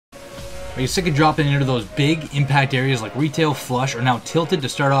Are you sick of dropping into those big impact areas like retail, flush, or now tilted to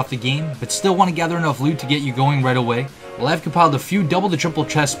start off the game, but still want to gather enough loot to get you going right away? Well, I've compiled a few double to triple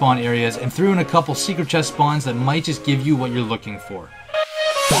chest spawn areas and threw in a couple secret chest spawns that might just give you what you're looking for.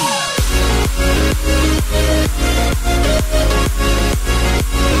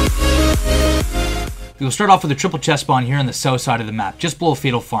 We'll start off with a triple chest spawn here on the south side of the map, just below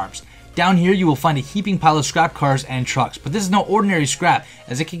Fatal Farms. Down here you will find a heaping pile of scrap cars and trucks, but this is no ordinary scrap,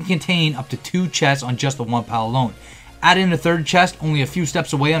 as it can contain up to 2 chests on just the one pile alone. Add in a third chest only a few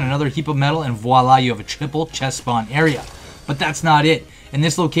steps away on another heap of metal, and voila, you have a triple chest spawn area. But that's not it. In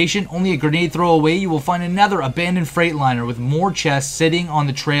this location, only a grenade throw away, you will find another abandoned freightliner with more chests sitting on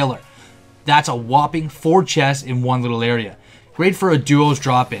the trailer. That's a whopping 4 chests in one little area. Great for a duo's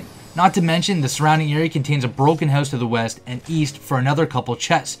drop-in. Not to mention, the surrounding area contains a broken house to the west and east for another couple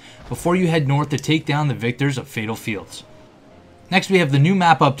chests, before you head north to take down the victors of Fatal Fields. Next we have the new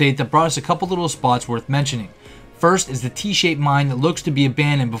map update that brought us a couple little spots worth mentioning. First is the T-shaped mine that looks to be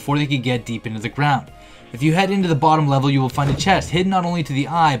abandoned before they could get deep into the ground. If you head into the bottom level, you will find a chest hidden not only to the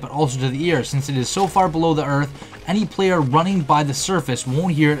eye but also to the ear, since it is so far below the earth, any player running by the surface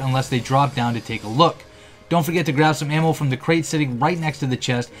won't hear it unless they drop down to take a look. Don't forget to grab some ammo from the crate sitting right next to the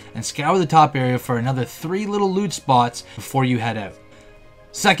chest and scour the top area for another 3 little loot spots before you head out.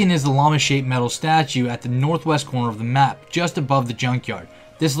 Second is the llama-shaped metal statue at the northwest corner of the map, just above the junkyard.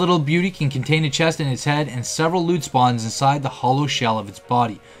 This little beauty can contain a chest in its head and several loot spawns inside the hollow shell of its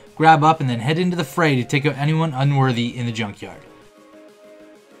body. Grab up and then head into the fray to take out anyone unworthy in the junkyard.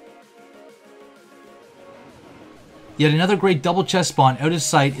 Yet another great double chest spawn out of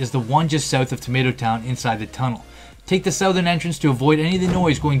sight is the one just south of Tomato Town inside the tunnel. Take the southern entrance to avoid any of the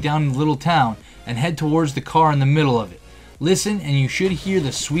noise going down in the little town and head towards the car in the middle of it. Listen and you should hear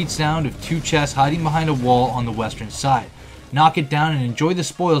the sweet sound of 2 chests hiding behind a wall on the western side. Knock it down and enjoy the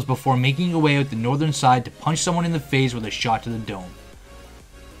spoils before making your way out the northern side to punch someone in the face with a shot to the dome.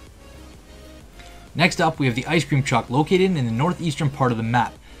 Next up we have the ice cream truck located in the northeastern part of the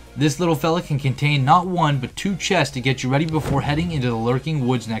map. This little fella can contain not 1 but 2 chests to get you ready before heading into the lurking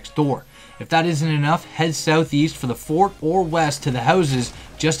woods next door. If that isn't enough, head southeast for the fort or west to the houses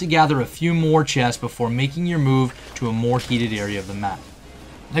just to gather a few more chests before making your move to a more heated area of the map.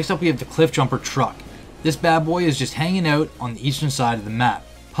 Next up we have the cliff jumper truck. This bad boy is just hanging out on the eastern side of the map,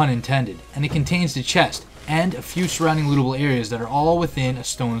 pun intended, and it contains the chest and a few surrounding lootable areas that are all within a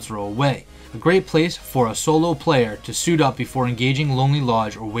stone's throw away. A great place for a solo player to suit up before engaging Lonely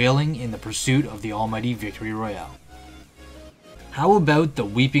Lodge or whaling in the pursuit of the almighty Victory Royale. How about the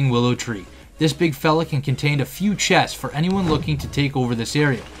Weeping Willow Tree? This big fella can contain a few chests for anyone looking to take over this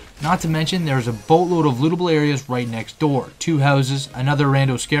area. Not to mention there is a boatload of lootable areas right next door, 2 houses, another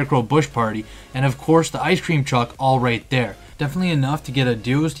rando scarecrow bush party, and of course the ice cream truck all right there. Definitely enough to get a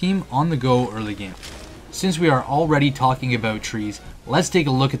duos team on the go early game. Since we are already talking about trees, let's take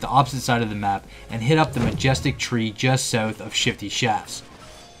a look at the opposite side of the map and hit up the majestic tree just south of Shifty Shafts.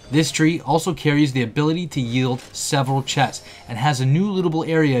 This tree also carries the ability to yield several chests and has a new lootable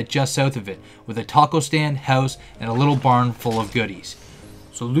area just south of it with a taco stand, house, and a little barn full of goodies.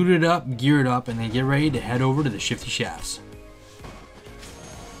 So loot it up, gear it up, and then get ready to head over to the Shifty Shafts.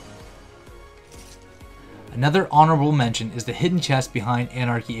 Another honorable mention is the hidden chest behind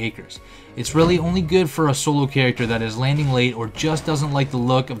Anarchy Acres. It's really only good for a solo character that is landing late or just doesn't like the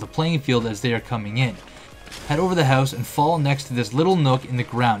look of the playing field as they are coming in. Head over the house and fall next to this little nook in the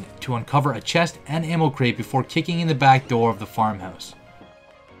ground to uncover a chest and ammo crate before kicking in the back door of the farmhouse.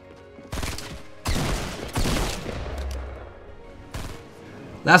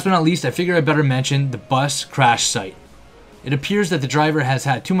 Last but not least, I figure I better mention the bus crash site. It appears that the driver has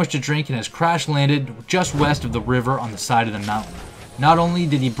had too much to drink and has crash landed just west of the river on the side of the mountain. Not only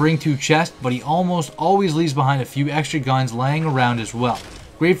did he bring 2 chests, but he almost always leaves behind a few extra guns laying around as well.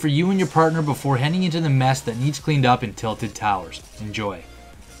 Great for you and your partner before heading into the mess that needs cleaned up in Tilted Towers. Enjoy.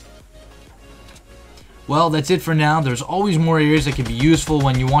 Well, that's it for now. There's always more areas that can be useful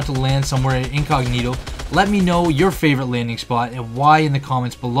when you want to land somewhere incognito. Let me know your favorite landing spot and why in the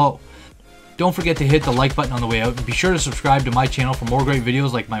comments below. Don't forget to hit the like button on the way out, and be sure to subscribe to my channel for more great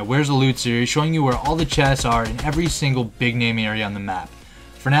videos like my Where's the Loot series showing you where all the chests are in every single big name area on the map.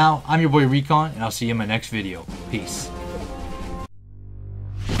 For now, I'm your boy Recon, and I'll see you in my next video. Peace.